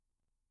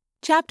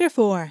Chapter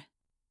 4.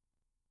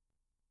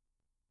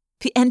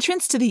 The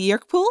entrance to the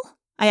Yeerk pool?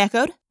 I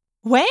echoed.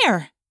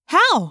 Where?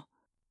 How?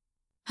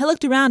 I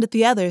looked around at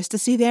the others to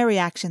see their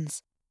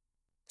reactions.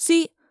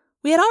 See,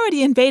 we had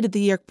already invaded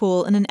the Yeerk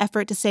pool in an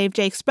effort to save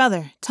Jake's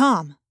brother,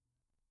 Tom.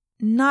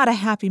 Not a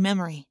happy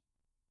memory.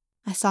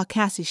 I saw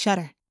Cassie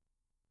shudder.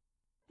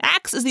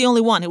 Axe is the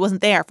only one who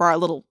wasn't there for our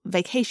little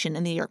vacation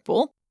in the Yeerk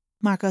pool,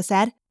 Marco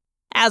said.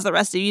 As the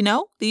rest of you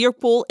know, the Yeerk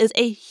pool is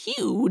a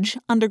huge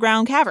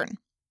underground cavern.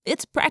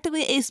 It's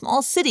practically a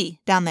small city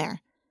down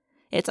there.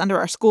 It's under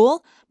our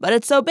school, but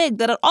it's so big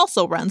that it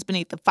also runs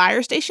beneath the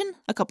fire station,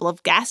 a couple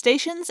of gas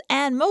stations,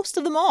 and most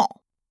of the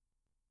mall.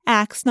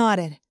 Axe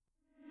nodded.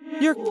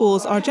 Yeerk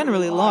pools are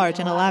generally large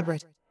and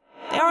elaborate.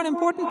 They are an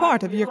important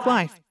part of Yeerk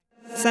life.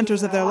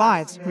 Centers of their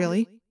lives,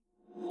 really.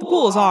 The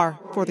pools are,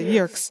 for the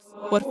Yeerks,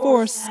 what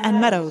forests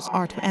and meadows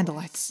are to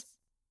Andalites.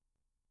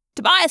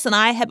 Tobias and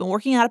I have been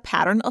working out a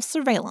pattern of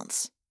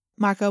surveillance,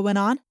 Marco went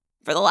on.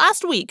 For the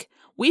last week,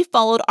 we've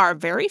followed our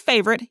very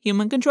favorite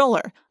human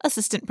controller,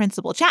 Assistant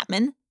Principal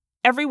Chapman,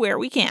 everywhere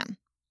we can.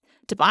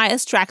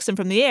 Tobias tracks him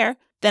from the air,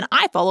 then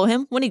I follow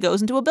him when he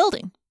goes into a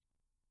building.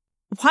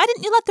 Why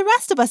didn't you let the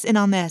rest of us in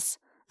on this?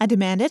 I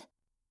demanded.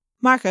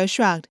 Marco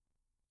shrugged.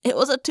 It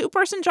was a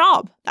two-person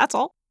job, that's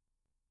all.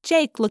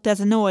 Jake looked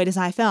as annoyed as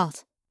I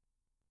felt.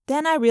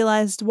 Then I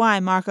realized why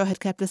Marco had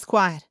kept us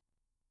quiet.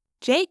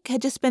 Jake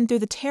had just been through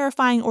the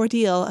terrifying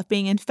ordeal of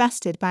being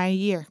infested by a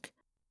Yeerk.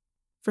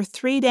 For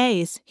 3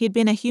 days, he had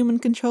been a human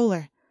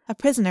controller, a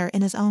prisoner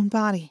in his own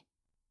body.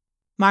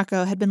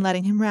 Marco had been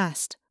letting him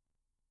rest.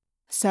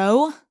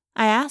 So,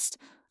 I asked,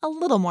 a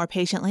little more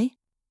patiently.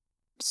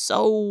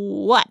 So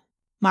what?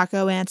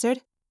 Marco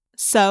answered.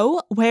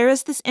 So, where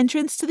is this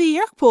entrance to the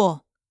Yeerk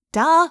pool?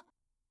 Duh.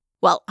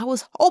 Well, I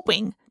was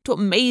hoping to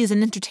amaze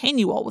and entertain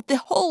you all with the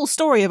whole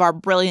story of our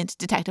brilliant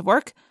detective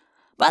work,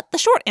 but the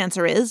short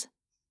answer is,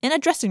 in a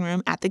dressing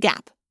room at the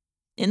Gap,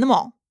 in the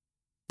mall.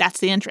 That's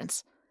the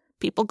entrance.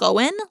 People go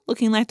in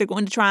looking like they're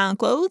going to try on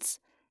clothes,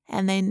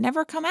 and they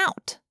never come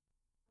out.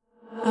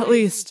 At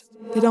least,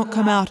 they don't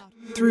come out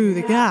through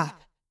the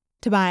Gap,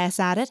 Tobias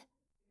added.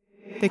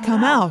 They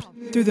come out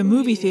through the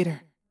movie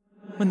theater.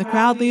 When the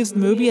crowd leaves the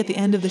movie at the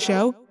end of the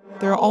show,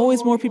 there are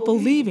always more people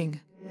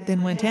leaving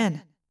than went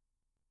in.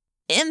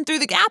 In through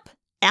the Gap,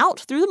 out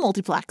through the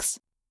multiplex.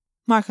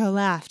 Marco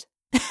laughed.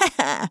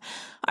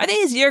 Are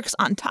these Yeerks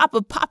on top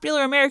of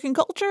popular American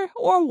culture,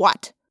 or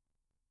what?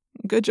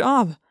 Good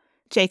job,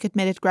 Jake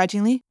admitted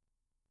grudgingly.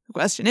 The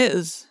question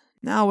is,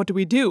 now what do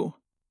we do?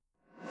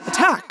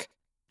 Attack!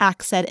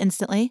 Axe said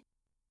instantly.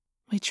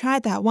 We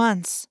tried that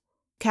once,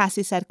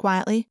 Cassie said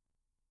quietly.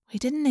 We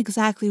didn't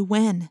exactly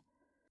win.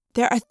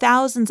 There are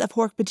thousands of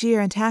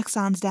Hork-Bajir and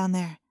Taxxons down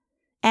there,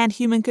 and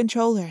human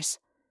controllers.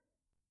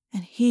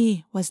 And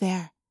he was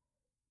there.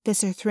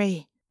 Visser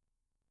 3.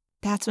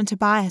 That's when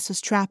Tobias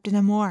was trapped in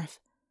a morph.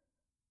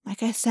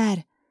 Like I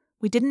said,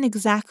 we didn't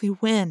exactly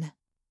win.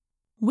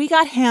 We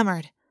got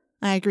hammered,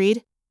 I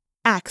agreed.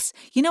 Axe,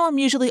 you know I'm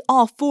usually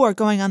all for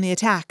going on the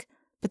attack,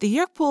 but the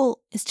Yeerk pool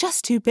is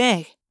just too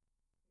big.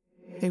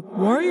 A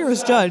warrior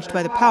is judged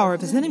by the power of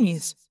his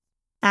enemies,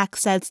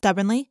 Axe said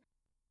stubbornly,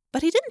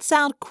 but he didn't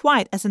sound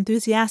quite as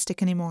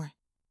enthusiastic anymore.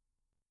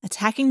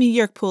 Attacking the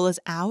Yeerk pool is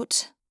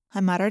out,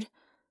 I muttered,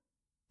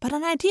 but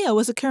an idea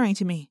was occurring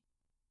to me.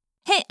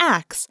 Hey,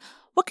 Axe,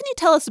 what can you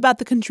tell us about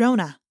the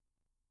Kandrona?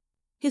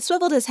 He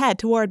swiveled his head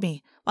toward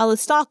me, while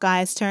his stalk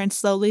eyes turned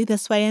slowly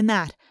this way and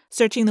that,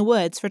 searching the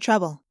woods for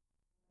trouble.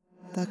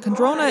 The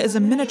Kandrona is a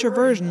miniature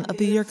version of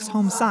the Yeerk's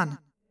home sun.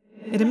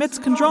 It emits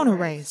Kandrona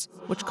rays,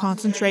 which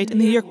concentrate in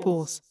the Yeerk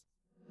pools.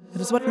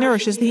 It is what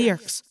nourishes the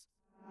Yeerks.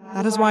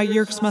 That is why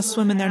Yeerks must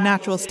swim in their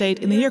natural state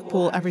in the Yeerk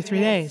pool every 3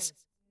 days.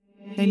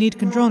 They need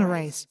Kandrona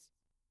rays.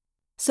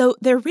 So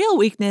their real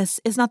weakness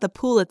is not the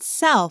pool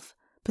itself,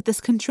 but this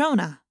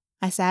Kandrona,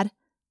 I said.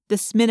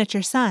 This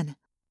miniature sun.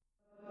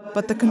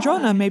 But the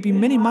Kandrona may be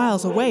many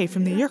miles away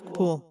from the Yeerk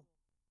pool,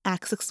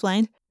 Axe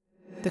explained.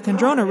 The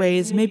Kandrona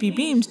rays may be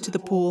beamed to the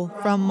pool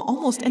from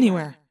almost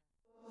anywhere.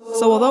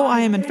 So although I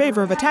am in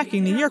favor of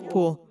attacking the Yeerk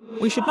pool,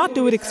 we should not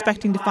do it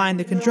expecting to find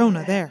the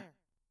Kandrona there.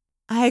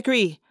 I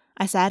agree,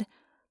 I said.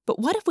 But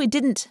what if we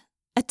didn't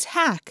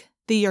attack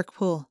the Yeerk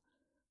pool?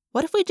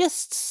 What if we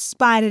just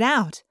spied it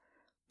out?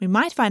 We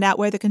might find out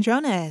where the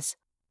Kandrona is.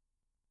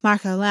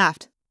 Marco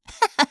laughed.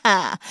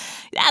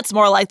 That's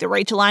more like the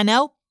Rachel I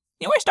know.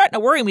 You were starting to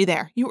worry me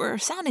there. You were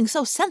sounding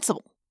so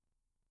sensible.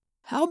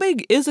 How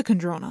big is a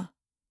Kandrona?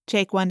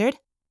 Jake wondered.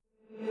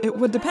 It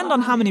would depend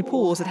on how many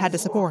pools it had to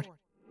support.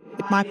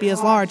 It might be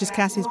as large as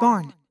Cassie's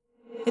barn.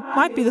 It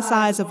might be the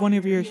size of one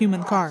of your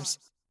human cars.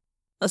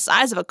 The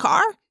size of a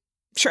car?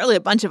 Surely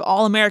a bunch of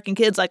all-American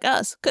kids like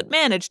us could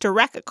manage to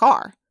wreck a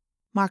car,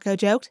 Marco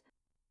joked.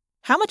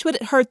 How much would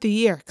it hurt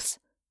the Yeerks?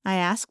 I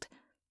asked.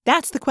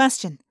 That's the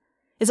question.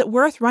 Is it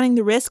worth running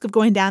the risk of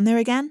going down there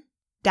again?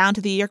 Down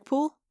to the Yeerk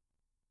pool?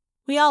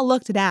 We all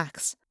looked at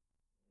Axe.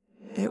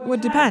 It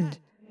would depend.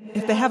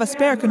 If they have a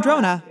spare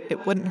Kandrona,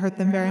 it wouldn't hurt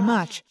them very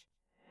much.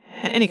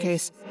 In any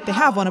case, they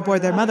have one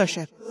aboard their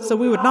mothership, so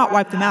we would not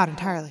wipe them out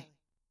entirely.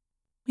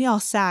 We all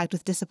sagged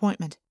with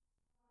disappointment.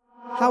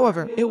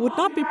 However, it would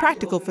not be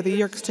practical for the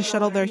Yeerks to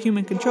shuttle their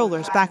human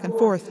controllers back and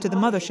forth to the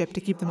mothership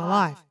to keep them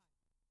alive.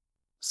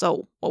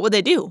 So, what would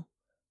they do?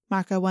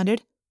 Marco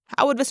wondered.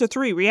 How would Visser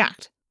 3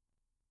 react?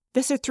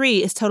 Visser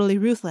 3 is totally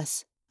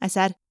ruthless, I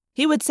said.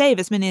 He would save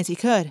as many as he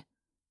could,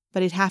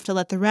 but he'd have to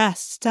let the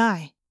rest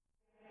die.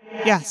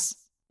 Yes,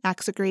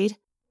 Axe agreed.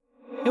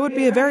 It would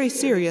be a very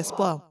serious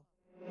blow.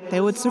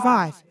 They would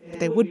survive, but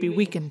they would be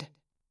weakened.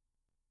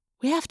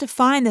 We have to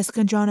find this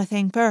Kandrona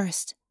thing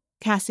first,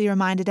 Cassie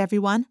reminded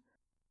everyone.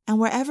 And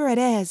wherever it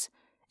is,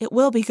 it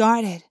will be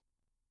guarded.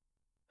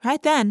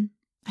 Right then,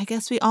 I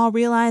guess we all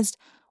realized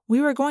we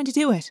were going to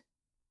do it.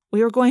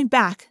 We were going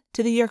back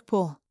to the Yeerk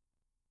pool.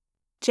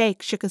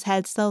 Jake shook his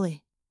head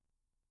slowly.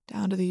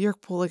 Down to the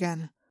Yeerk pool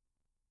again.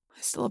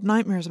 I still have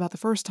nightmares about the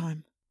first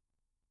time.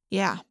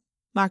 Yeah,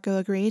 Marco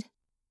agreed.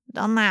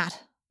 Done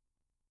that.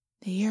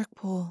 The Yeerk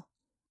pool,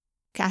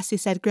 Cassie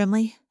said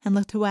grimly and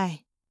looked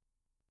away.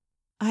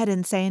 I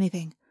didn't say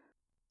anything.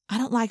 I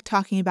don't like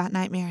talking about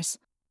nightmares.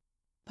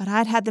 But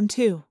I'd had them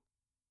too.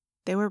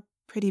 They were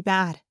pretty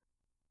bad.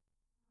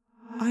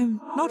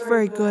 I'm not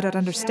very good at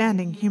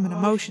understanding human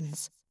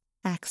emotions,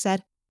 Axe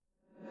said.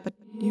 But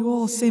you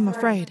all seem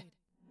afraid,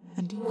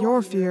 and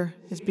your fear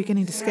is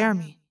beginning to scare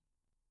me.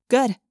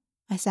 Good,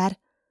 I said.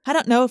 I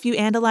don't know if you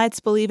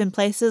Andalites believe in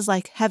places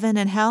like heaven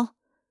and hell,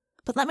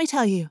 but let me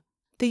tell you,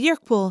 the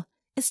Yeerk pool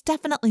is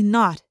definitely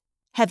not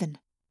heaven.